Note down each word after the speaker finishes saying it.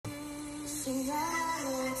And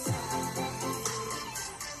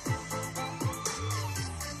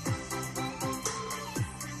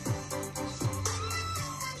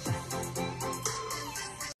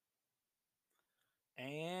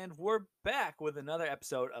we're back with another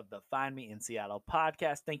episode of the Find Me in Seattle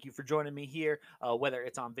podcast. Thank you for joining me here, whether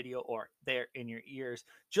it's on video or there in your ears,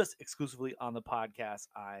 just exclusively on the podcast.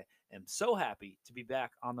 I am so happy to be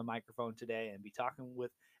back on the microphone today and be talking with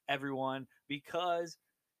everyone because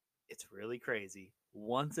it's really crazy.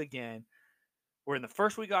 Once again, we're in the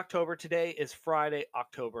first week of October. Today is Friday,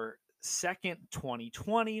 October 2nd,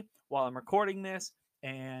 2020, while I'm recording this.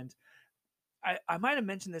 And I might have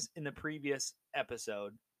mentioned this in the previous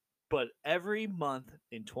episode, but every month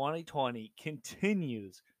in 2020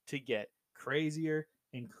 continues to get crazier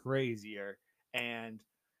and crazier. And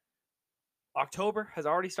October has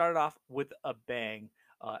already started off with a bang.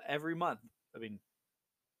 Every month, I mean,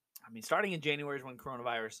 starting in January is when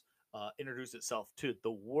coronavirus introduced itself to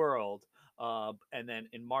the world. And then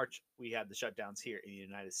in March, we had the shutdowns here in the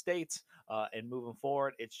United States. And moving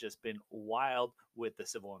forward, it's just been wild with the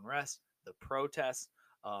civil unrest, the protests,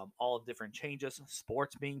 all of different changes,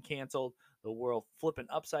 sports being canceled, the world flipping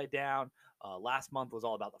upside down. Last month was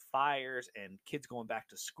all about the fires and kids going back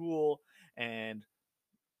to school. And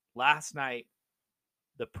last night,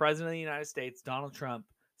 the president of the United States, Donald Trump,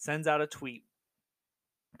 sends out a tweet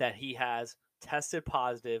that he has tested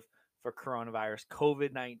positive for coronavirus,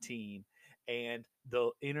 COVID-19, and the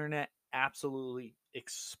internet absolutely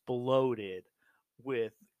exploded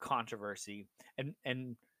with controversy.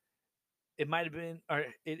 And it might have been, or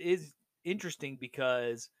it is interesting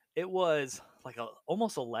because it was like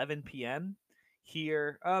almost 11 p.m.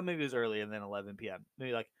 here. Maybe it was earlier than 11 p.m.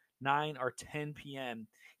 Maybe like 9 or 10 p.m.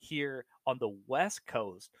 here on the West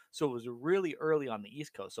Coast. So it was really early on the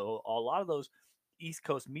East Coast. So a lot of those East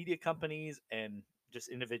Coast media companies and just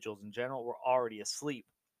individuals in general were already asleep.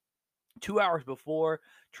 2 hours before,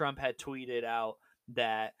 Trump had tweeted out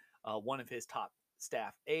that one of his top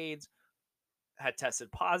staff aides had tested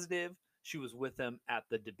positive. She was with him at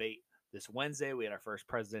the debate this Wednesday. We had our first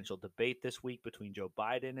presidential debate this week between Joe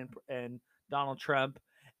Biden and Donald Trump.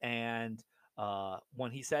 And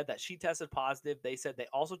when he said that she tested positive, they said they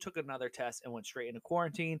also took another test and went straight into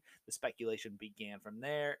quarantine. The speculation began from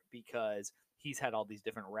there because he's had all these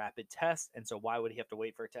different rapid tests. And so why would he have to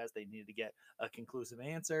wait for a test? They needed to get a conclusive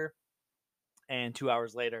answer. And 2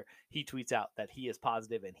 hours later, he tweets out that he is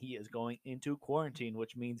positive and he is going into quarantine,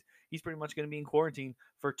 which means he's pretty much going to be in quarantine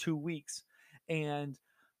for 2 weeks. And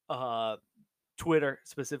Twitter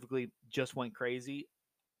specifically just went crazy.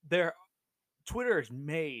 Twitter is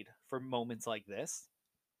made for moments like this.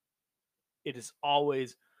 It is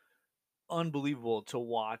always unbelievable to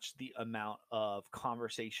watch the amount of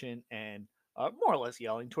conversation and more or less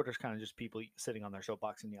yelling. Twitter's kind of just people sitting on their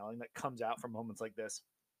soapbox and yelling that comes out from moments like this.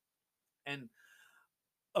 And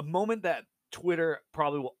a moment that Twitter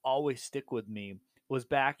probably will always stick with me was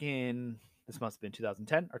back in, this must have been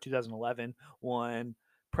 2010 or 2011, when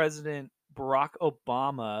President Barack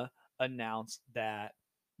Obama announced that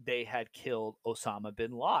they had killed Osama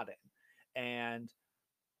bin Laden. And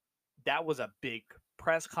that was a big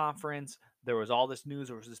press conference. There was all this news.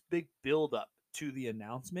 There was this big buildup to the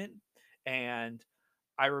announcement. And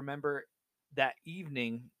I remember that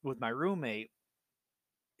evening with my roommate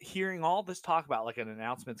hearing all this talk about like an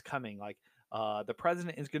announcement's coming, like the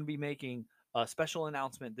president is going to be making a special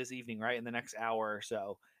announcement this evening, right, in the next hour or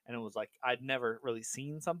so. And it was like I'd never really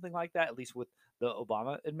seen something like that, at least with the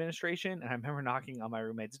Obama administration. And I remember knocking on my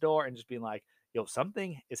roommate's door and just being like, yo,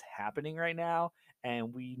 something is happening right now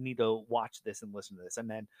and we need to watch this and listen to this. And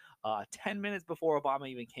then 10 minutes before Obama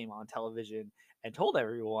even came on television and told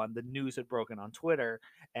everyone, the news had broken on Twitter.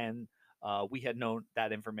 And we had known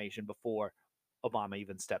that information before Obama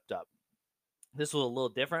even stepped up. This was a little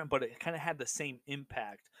different, but it kind of had the same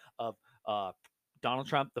impact of Donald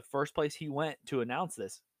Trump. The first place he went to announce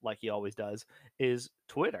this, like he always does, is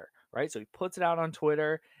Twitter, right? So he puts it out on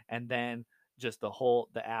Twitter, and then just the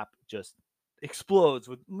app just explodes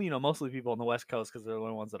with mostly people on the West Coast because they're the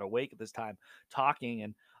only ones that are awake at this time talking.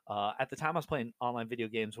 And at the time, I was playing online video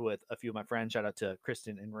games with a few of my friends. Shout out to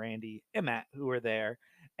Kristen and Randy and Matt who were there,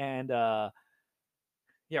 and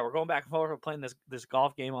yeah, we're going back and forth. We're playing this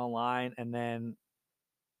golf game online, and then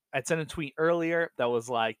I'd sent a tweet earlier that was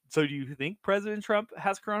like, "So do you think President Trump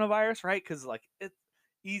has coronavirus?" Right? Because like it's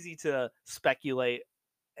easy to speculate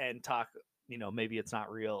and talk. Maybe it's not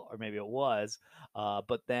real, or maybe it was.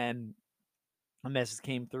 But then a message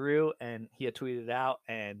came through, and he had tweeted out,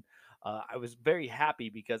 and I was very happy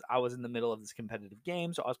because I was in the middle of this competitive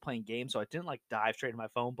game, so I was playing games, so I didn't like dive straight to my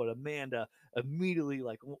phone. But Amanda immediately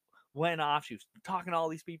like went off. She was talking to all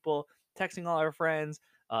these people, texting all her friends,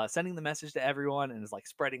 sending the message to everyone, and is like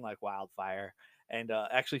spreading like wildfire. And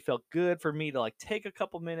actually felt good for me to like take a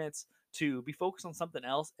couple minutes to be focused on something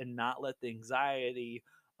else and not let the anxiety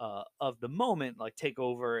of the moment like take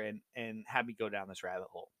over and have me go down this rabbit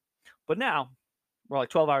hole. But now we're like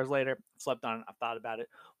 12 hours later, slept on it, I've thought about it.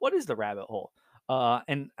 What is the rabbit hole?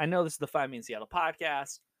 And I know this is the Find Me in Seattle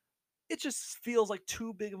podcast. It just feels like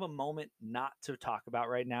too big of a moment not to talk about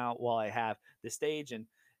right now while I have this stage. And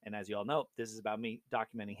as you all know, this is about me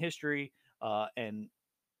documenting history and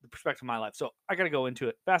the perspective of my life. So I got to go into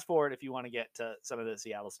it. Fast forward if you want to get to some of the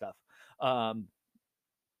Seattle stuff. Um,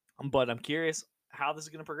 but I'm curious how this is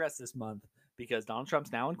going to progress this month because Donald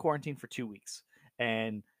Trump's now in quarantine for 2 weeks.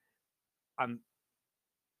 And I'm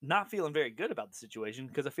not feeling very good about the situation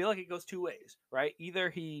because I feel like it goes two ways, right? Either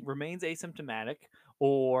he remains asymptomatic,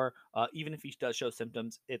 or even if he does show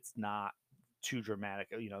symptoms, it's not too dramatic.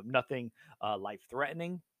 Nothing life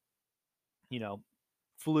threatening. You know,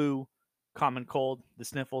 flu, common cold, the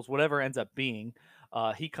sniffles, whatever ends up being.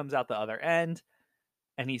 He comes out the other end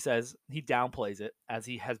and he says he downplays it as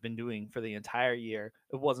he has been doing for the entire year.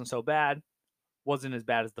 It wasn't so bad, wasn't as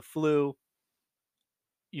bad as the flu.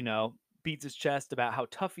 You know, beats his chest about how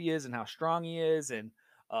tough he is and how strong he is, and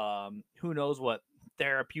who knows what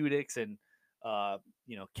therapeutics and uh,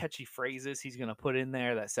 catchy phrases he's going to put in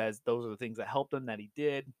there that says those are the things that helped him that he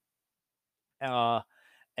did. Uh,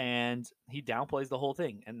 and he downplays the whole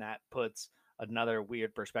thing, and that puts another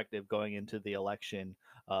weird perspective going into the election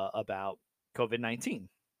about COVID-19.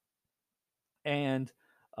 And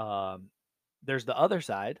um, there's the other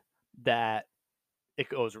side that it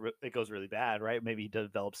goes really bad, right? Maybe he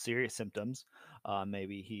develops serious symptoms.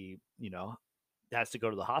 Maybe he has to go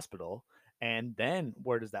to the hospital, and then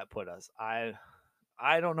where does that put us? I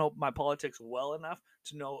don't know my politics well enough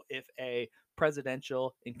to know if a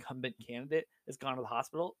presidential incumbent candidate has gone to the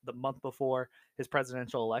hospital the month before his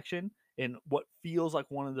presidential election in what feels like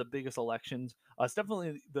one of the biggest elections. It's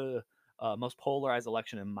definitely the most polarized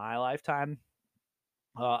election in my lifetime.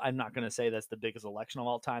 I'm not going to say that's the biggest election of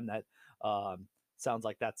all time. That um, sounds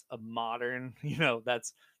like that's a modern,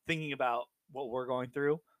 that's thinking about what we're going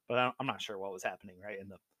through. But I'm not sure what was happening right in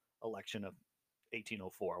the election of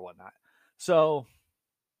 1804 or whatnot. So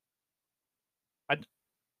I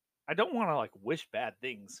I don't want to like wish bad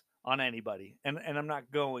things on anybody, and I'm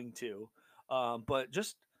not going to. But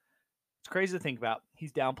just it's crazy to think about.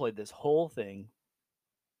 He's downplayed this whole thing.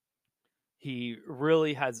 He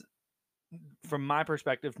really has, from my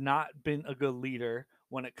perspective, not been a good leader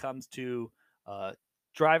when it comes to uh,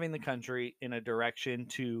 driving the country in a direction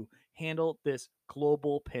to handle this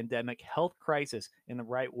global pandemic health crisis in the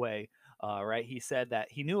right way. Right? He said that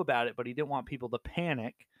he knew about it, but he didn't want people to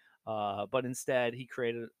panic. But instead, he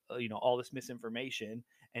created all this misinformation,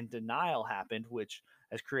 and denial happened, which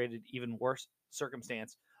has created even worse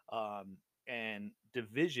circumstance and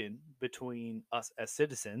division between us as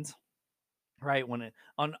citizens, right? When it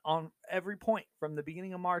on every point from the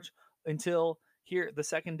beginning of March until here the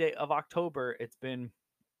second day of October, it's been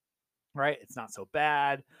right. It's not so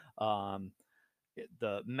bad. Um,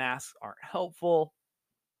 the masks aren't helpful.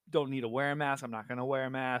 Don't need to wear a mask. I'm not going to wear a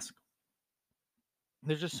mask.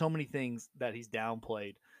 There's just so many things that he's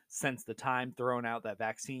downplayed since the time thrown out that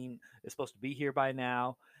vaccine is supposed to be here by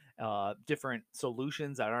now. Different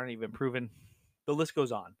solutions that aren't even proven. The list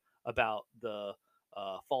goes on about the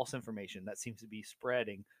false information that seems to be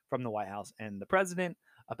spreading from the White House and the president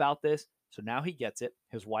about this. So now he gets it.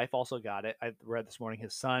 His wife also got it. I read this morning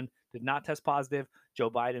his son did not test positive. Joe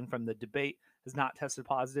Biden from the debate has not tested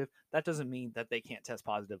positive. That doesn't mean that they can't test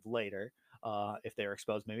positive later if they're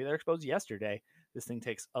exposed. Maybe they're exposed yesterday. This thing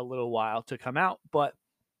takes a little while to come out. But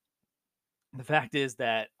the fact is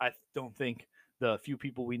that I don't think the few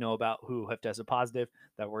people we know about who have tested positive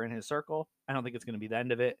that were in his circle, I don't think it's going to be the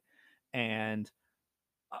end of it. And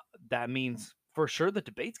that means for sure the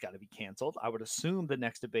debate's got to be canceled. I would assume the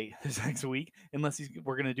next debate is next week, unless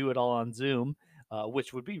we're going to do it all on Zoom,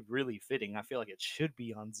 which would be really fitting. I feel like it should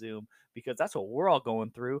be on Zoom because that's what we're all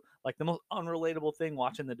going through. Like the most unrelatable thing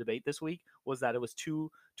watching the debate this week was that it was two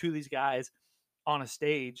of these guys on a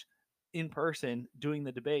stage in person doing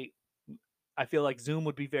the debate. I feel like Zoom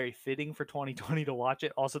would be very fitting for 2020 to watch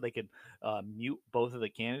it. Also, they could mute both of the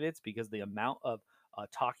candidates because the amount of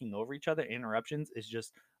talking over each other, interruptions, is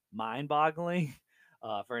just mind boggling.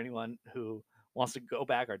 For anyone who wants to go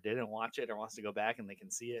back or didn't watch it or wants to go back and they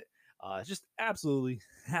can see it, it's just absolutely,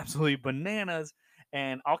 absolutely bananas.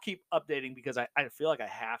 And I'll keep updating because I feel like I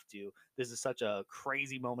have to. This is such a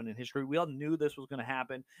crazy moment in history. We all knew this was going to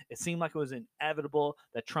happen. It seemed like it was inevitable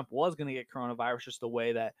that Trump was going to get coronavirus, just the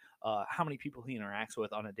way that how many people he interacts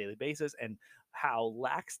with on a daily basis and how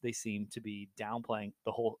lax they seem to be downplaying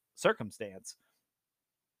the whole circumstance.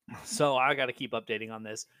 So I got to keep updating on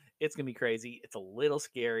this. It's gonna be crazy. It's a little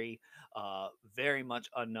scary, very much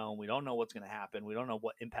unknown. We don't know what's gonna happen. We don't know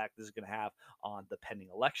what impact this is gonna have on the pending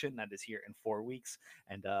election that is here in 4 weeks,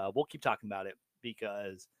 and we'll keep talking about it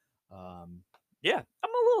because, um, yeah, I'm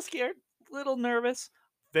a little scared, a little nervous,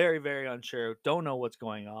 very very unsure. Don't know what's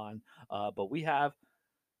going on, but we have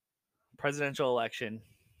presidential election,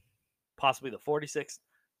 possibly the 46th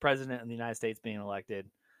president of the United States being elected.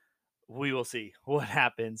 We will see what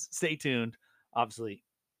happens. Stay tuned. Obviously,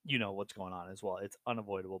 you know what's going on as well. It's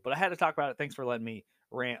unavoidable. But I had to talk about it. Thanks for letting me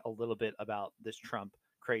rant a little bit about this Trump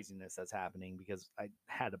craziness that's happening because I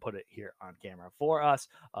had to put it here on camera for us.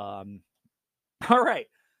 All right.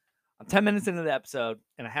 I'm 10 minutes into the episode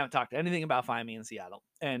and I haven't talked anything about Find Me in Seattle.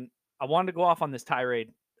 And I wanted to go off on this tirade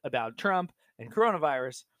about Trump and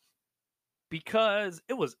coronavirus because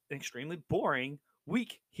it was an extremely boring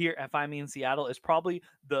week here at Find Me in Seattle. It's probably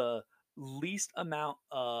the least amount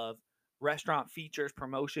of restaurant features,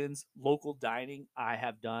 promotions, local dining I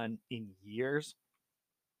have done in years.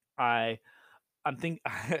 I I'm think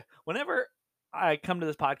whenever I come to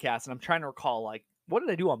this podcast and I'm trying to recall like what did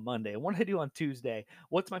I do on Monday and what did I do on Tuesday?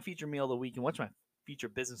 What's my feature meal of the week and what's my feature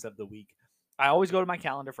business of the week? I always go to my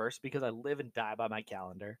calendar first because I live and die by my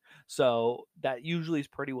calendar. So that usually is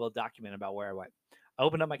pretty well documented about where I went. I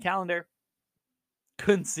opened up my calendar,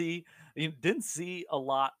 couldn't see, didn't see a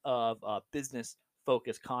lot of business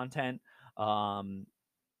focused content um,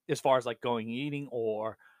 as far as like going eating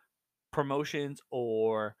or promotions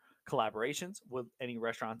or collaborations with any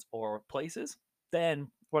restaurants or places. Then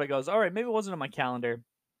what I goes, all right, maybe it wasn't on my calendar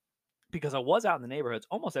because I was out in the neighborhoods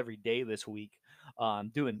almost every day this week,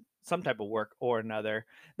 doing some type of work or another.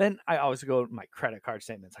 Then I always go to my credit card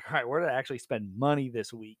statements, like, all right, where did I actually spend money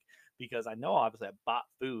this week? Because I know obviously I bought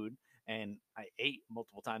food and I ate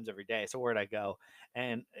multiple times every day. So where'd I go?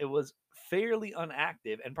 And it was fairly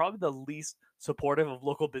unactive and probably the least supportive of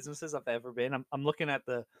local businesses I've ever been. I'm looking at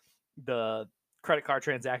the credit card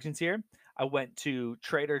transactions here. I went to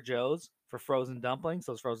Trader Joe's for frozen dumplings.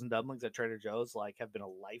 Those frozen dumplings at Trader Joe's like have been a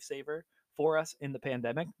lifesaver for us in the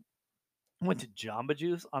pandemic. I went to Jamba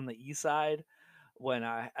Juice on the east side when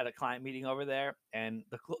I had a client meeting over there, and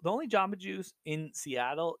the only Jamba Juice in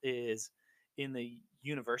Seattle is in the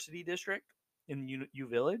University District in U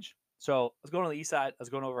Village. So I was going to the east side. I was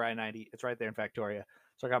going over I-90. It's right there in Factoria.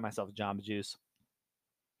 So I got myself a Jamba Juice.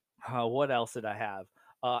 What else did I have?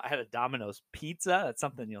 I had a Domino's pizza. That's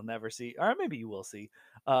something you'll never see, or maybe you will see,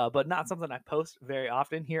 but not something I post very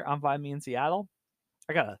often here on Find Me in Seattle.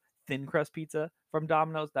 I got a thin crust pizza from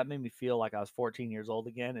Domino's. That made me feel like I was 14 years old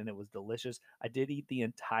again, and it was delicious. I did eat the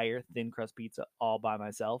entire thin crust pizza all by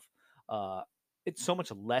myself. Uh, it's so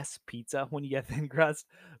much less pizza when you get thin crust,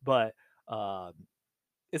 but um,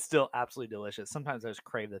 it's still absolutely delicious. Sometimes I just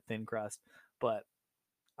crave the thin crust, but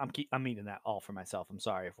I'm eating that all for myself. I'm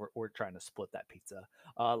sorry if we're trying to split that pizza.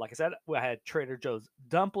 Like I said, I had Trader Joe's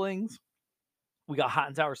dumplings. We got hot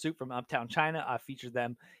and sour soup from Uptown China. I featured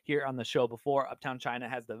them here on the show before. Uptown China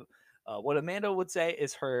has the what Amanda would say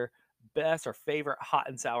is her best or favorite hot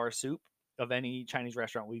and sour soup of any Chinese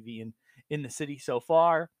restaurant we've eaten in the city so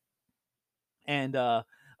far. And a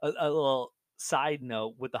little side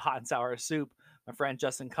note with the hot and sour soup, my friend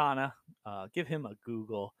Justin Kana, give him a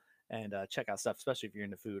Google and check out stuff, especially if you're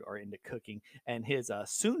into food or into cooking. And his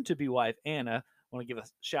soon to be wife, Anna, I want to give a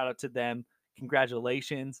shout out to them.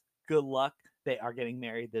 Congratulations. Good luck. They are getting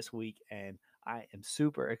married this week, and I am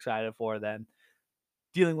super excited for them.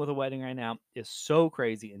 Dealing with a wedding right now is so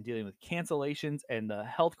crazy, and dealing with cancellations and the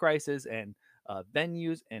health crisis and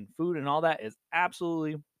venues and food and all that is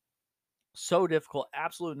absolutely so difficult,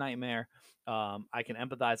 absolute nightmare. I can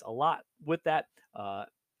empathize a lot with that.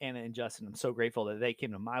 Anna and Justin, I'm so grateful that they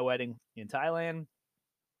came to my wedding in Thailand,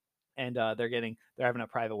 and they're having a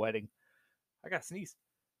private wedding. I got to sneeze.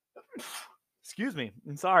 Excuse me.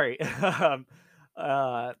 I'm sorry.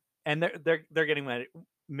 uh, and they're getting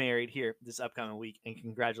married here this upcoming week, and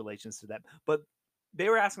congratulations to them. But they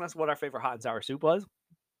were asking us what our favorite hot and sour soup was,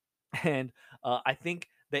 and I think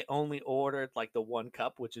they only ordered like the 1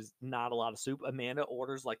 cup, which is not a lot of soup. Amanda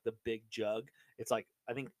orders like the big jug. It's like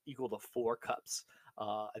I think equal to 4 cups.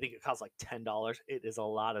 I think it costs like $10. It is a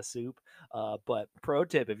lot of soup. But pro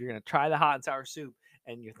tip: if you're gonna try the hot and sour soup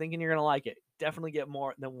and you're thinking you're gonna like it, definitely get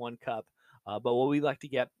more than 1 cup. But what we like to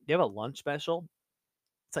get, they have a lunch special.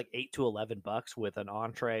 It's like $8 to $11 with an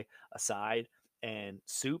entree, a side, and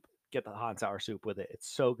soup. Get the hot and sour soup with it. It's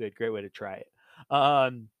so good. Great way to try it.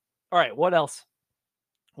 All right, what else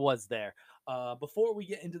was there? Before we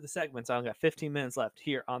get into the segments, I've got 15 minutes left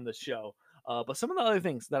here on the show. But some of the other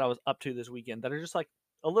things that I was up to this weekend that are just like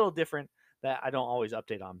a little different that I don't always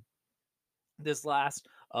update on. This last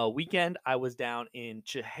weekend, I was down in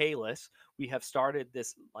Chehalis. We have started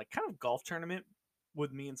this like kind of golf tournament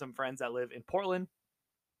with me and some friends that live in Portland.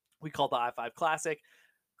 We call it the I-5 Classic.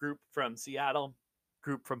 Group from Seattle,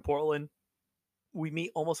 group from Portland. We meet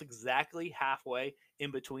almost exactly halfway in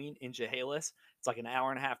between in Chehalis. It's like an hour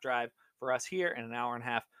and a half drive for us here and an hour and a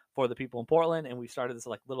half for the people in Portland. And we started this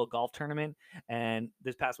like little golf tournament. And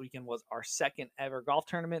this past weekend was our second ever golf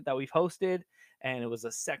tournament that we've hosted. And it was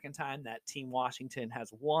the second time that Team Washington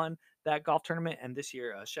has won that golf tournament. And this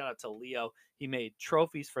year, shout out to Leo. He made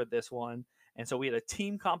trophies for this one. And so we had a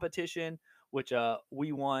team competition, which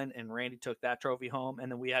we won, and Randy took that trophy home.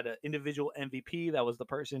 And then we had an individual MVP. That was the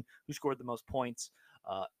person who scored the most points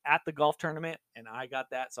at the golf tournament, and I got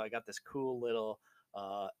that. So I got this cool little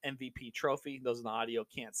MVP trophy. Those in the audio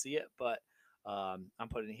can't see it, but I'm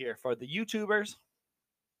putting it here for the YouTubers.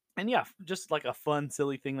 And yeah, just like a fun,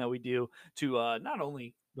 silly thing that we do to not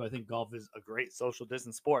only do I think golf is a great social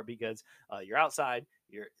distance sport because you're outside,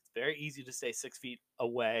 it's very easy to stay 6 feet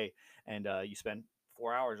away, and you spend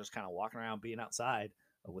 4 hours just kind of walking around, being outside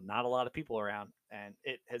with not a lot of people around, and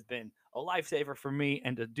it has been a lifesaver for me.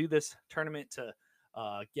 And to do this tournament, to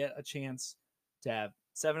get a chance to have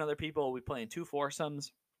 7 other people, we play in 2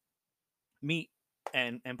 foursomes, meet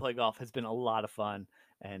and play golf has been a lot of fun.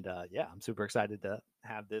 And yeah, I'm super excited to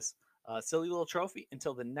have this silly little trophy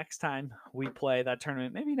until the next time we play that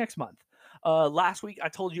tournament, maybe next month. Last week, I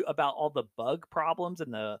told you about all the bug problems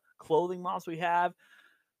and the clothing moths we have.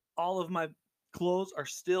 All of my clothes are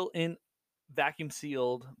still in vacuum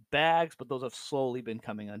sealed bags, but those have slowly been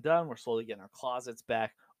coming undone. We're slowly getting our closets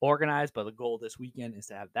back organized, but the goal this weekend is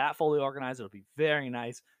to have that fully organized. It'll be very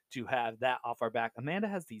nice to have that off our back. Amanda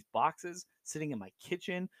has these boxes sitting in my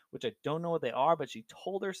kitchen, which I don't know what they are, but she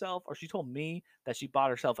told herself, or she told me, that she bought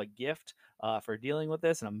herself a gift for dealing with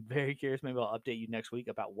this. And I'm very curious. Maybe I'll update you next week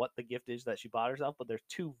about what the gift is that she bought herself. But there's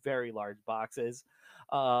 2 very large boxes.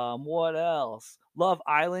 What else? Love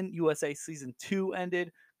Island USA season 2 ended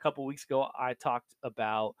a couple weeks ago. I talked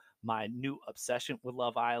about my new obsession with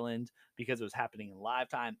Love Island because it was happening in live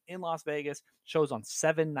time in Las Vegas. Shows on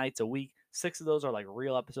 7 nights a week. 6 of those are like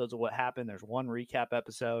real episodes of what happened. There's 1 recap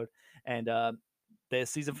episode, and the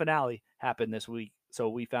season finale happened this week. So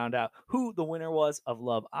we found out who the winner was of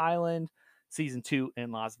Love Island season 2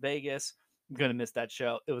 in Las Vegas. I'm gonna miss that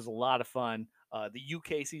show. It was a lot of fun. The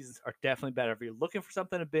UK seasons are definitely better. If you're looking for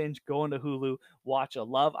something to binge, go into Hulu, watch a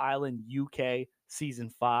Love Island UK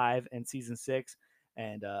season 5 and season 6,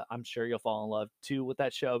 and I'm sure you'll fall in love too with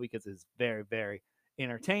that show because it's very, very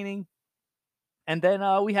entertaining. And then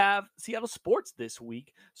we have Seattle sports this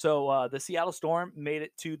week. So the Seattle Storm made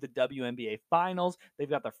it to the WNBA Finals. They've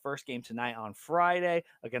got their first game tonight on Friday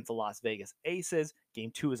against the Las Vegas Aces.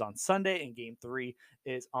 Game 2 is on Sunday, and Game 3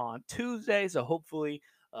 is on Tuesday. So hopefully,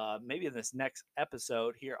 maybe in this next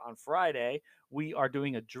episode here on Friday, we are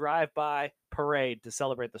doing a drive-by parade to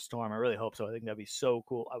celebrate the Storm. I really hope so. I think that'd be so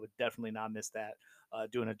cool. I would definitely not miss that.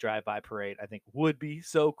 Doing a drive-by parade, I think, would be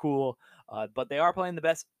so cool. But they are playing the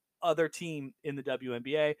best other team in the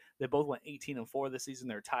WNBA. They both went 18-4 this season.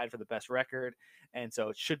 They're tied for the best record. And so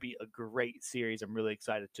it should be a great series. I'm really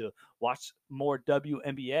excited to watch more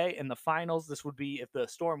WNBA in the finals. This would be, if the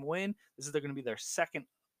Storm win, this is going to be their second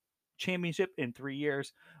championship in 3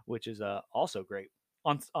 years, which is also great.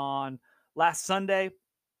 On last Sunday,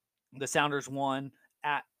 the Sounders won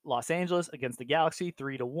at Los Angeles against the Galaxy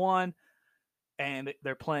 3-1. And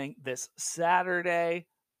they're playing this Saturday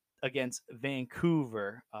against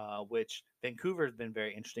Vancouver, which Vancouver has been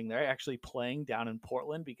very interesting. They're actually playing down in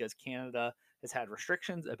Portland because Canada has had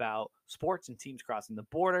restrictions about sports and teams crossing the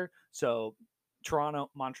border. So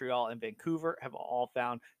Toronto, Montreal, and Vancouver have all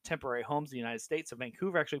found temporary homes in the United States. So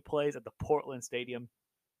Vancouver actually plays at the Portland Stadium.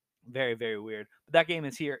 Very, very weird. But that game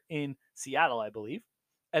is here in Seattle, I believe.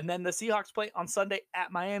 And then the Seahawks play on Sunday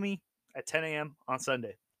at Miami at 10 a.m. on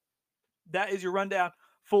Sunday. That is your rundown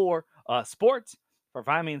for sports, for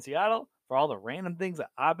Find Me in Seattle, for all the random things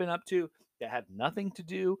that I've been up to that had nothing to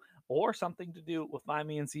do or something to do with Find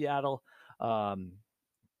Me in Seattle. But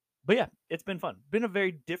yeah, it's been fun. Been a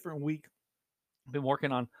very different week. Been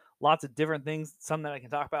working on lots of different things, some that I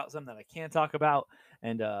can talk about, some that I can't talk about,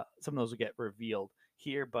 and some of those will get revealed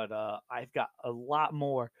here. But I've got a lot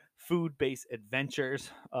more food-based adventures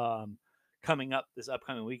coming up this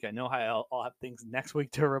upcoming week. I know I'll have things next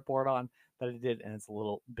week to report on that I did, and it's a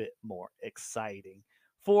little bit more exciting.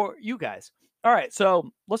 for you guys. All right,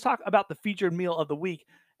 so let's talk about the featured meal of the week.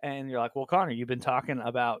 And you're like, well, Connor, you've been talking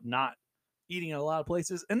about not eating at a lot of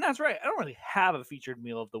places. And that's right. I don't really have a featured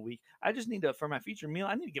meal of the week. I just need to, for my featured meal,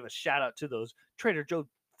 I need to give a shout out to those Trader Joe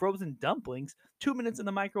frozen dumplings. 2 minutes in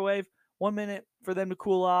the microwave, 1 minute for them to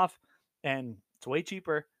cool off. And it's way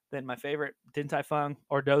cheaper than my favorite Din Tai Fung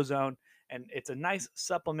or Doughzone. And it's a nice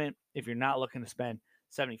supplement if you're not looking to spend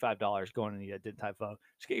 $75 going to eat a Din Tai Fung.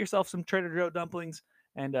 Just get yourself some Trader Joe dumplings,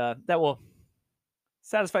 and that will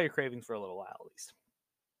satisfy your cravings for a little while at least.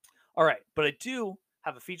 All right, but I do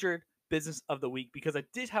have a featured business of the week because I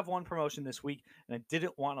did have one promotion this week and I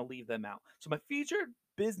didn't want to leave them out. So my featured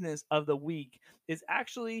business of the week is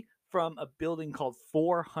actually from a building called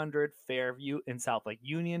 400 Fairview in South Lake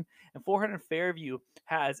Union. And 400 Fairview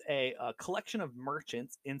has a collection of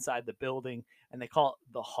merchants inside the building, and they call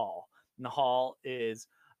it the Hall. And the Hall is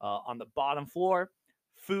on the bottom floor,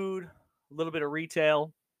 food, a little bit of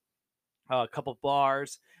retail, a couple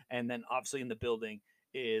bars, and then obviously in the building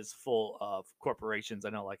is full of corporations. I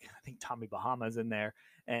know, like, I think Tommy Bahama's in there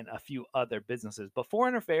and a few other businesses. But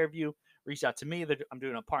 400 Fairview reached out to me. I'm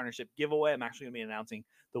doing a partnership giveaway. I'm actually going to be announcing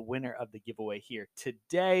the winner of the giveaway here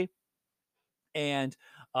today. And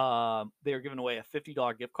they were giving away a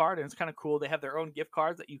 $50 gift card, and it's kind of cool. They have their own gift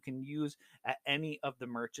cards that you can use at any of the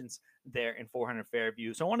merchants there in 400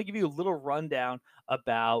 Fairview. So I want to give you a little rundown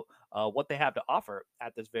about what they have to offer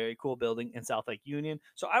at this very cool building in South Lake Union.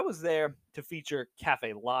 So I was there to feature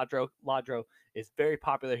Cafe Ladro. Ladro is very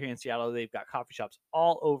popular here in Seattle. They've got coffee shops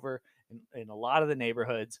all over in a lot of the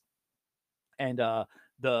neighborhoods. And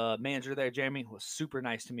the manager there, Jeremy, was super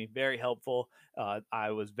nice to me, very helpful.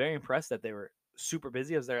 I was very impressed that they were super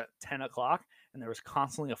busy. I was there at 10 o'clock and there was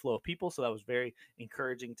constantly a flow of people. So that was very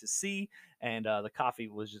encouraging to see. And the coffee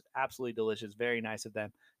was just absolutely delicious. Very nice of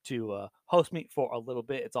them to host me for a little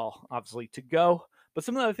bit. It's all obviously to go. But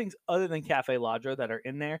some of the other things other than Cafe Ladro that are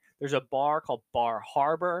in there, there's a bar called Bar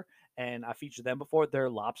Harbor. And I featured them before. Their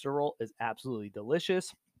lobster roll is absolutely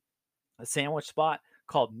delicious. A sandwich spot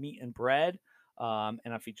called Meat and Bread. And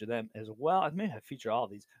I feature them as well. I may have featured all of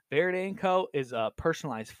these. Verde & Co. is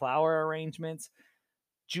personalized flower arrangements.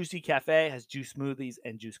 Juicy Cafe has juice smoothies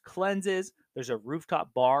and juice cleanses. There's a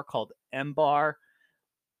rooftop bar called M Bar.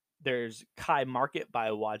 There's Kai Market by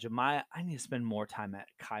Wajimaya. I need to spend more time at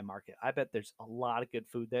Kai Market. I bet there's a lot of good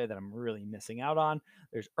food there that I'm really missing out on.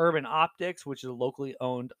 There's Urban Optics, which is a locally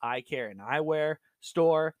owned eye care and eyewear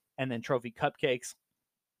store. And then Trophy Cupcakes,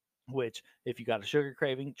 which, if you got a sugar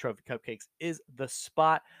craving, Trophy Cupcakes is the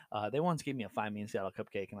spot. They once gave me a Find Me in Seattle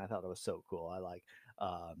cupcake, and I thought it was so cool.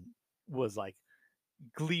 I was like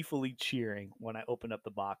gleefully cheering when I opened up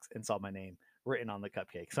the box and saw my name written on the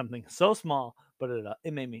cupcake. Something so small, but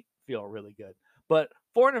it made me feel really good. But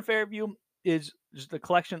 400 Fairview is just a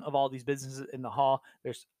collection of all these businesses in the hall.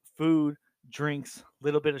 There's food, drinks,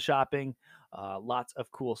 little bit of shopping, lots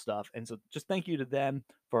of cool stuff. And so just thank you to them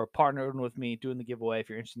for partnering with me doing the giveaway. If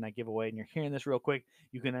you're interested in that giveaway and you're hearing this real quick,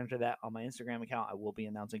 you can enter that on my Instagram account. I will be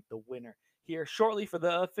announcing the winner here shortly for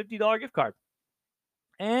the $50 gift card.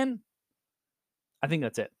 And I think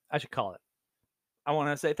that's it. I should call it. I want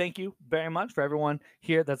to say thank you very much for everyone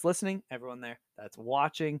here that's listening, everyone there that's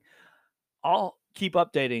watching. I'll keep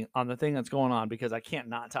updating on the thing that's going on because I can't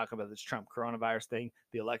not talk about this Trump coronavirus thing.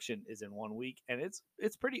 The election is in 1 week, and it's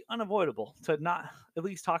pretty unavoidable to not at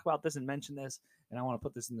least talk about this and mention this. And I want to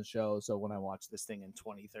put this in the show so when I watch this thing in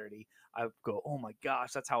 2030, I go, "Oh my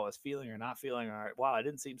gosh, that's how I was feeling or not feeling." Or, "Wow, I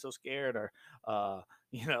didn't seem so scared," or "Wow,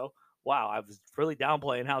 I was really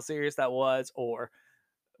downplaying how serious that was," or,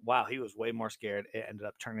 "Wow, he was way more scared. It ended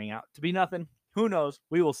up turning out to be nothing." Who knows?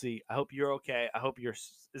 We will see. I hope you're okay. I hope you're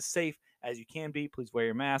as safe as you can be. Please wear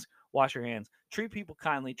your mask, wash your hands, treat people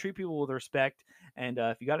kindly, treat people with respect. And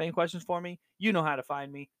if you got any questions for me, you know how to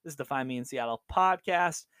find me. This is the Find Me in Seattle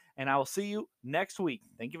podcast, and I will see you next week.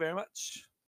 Thank you very much.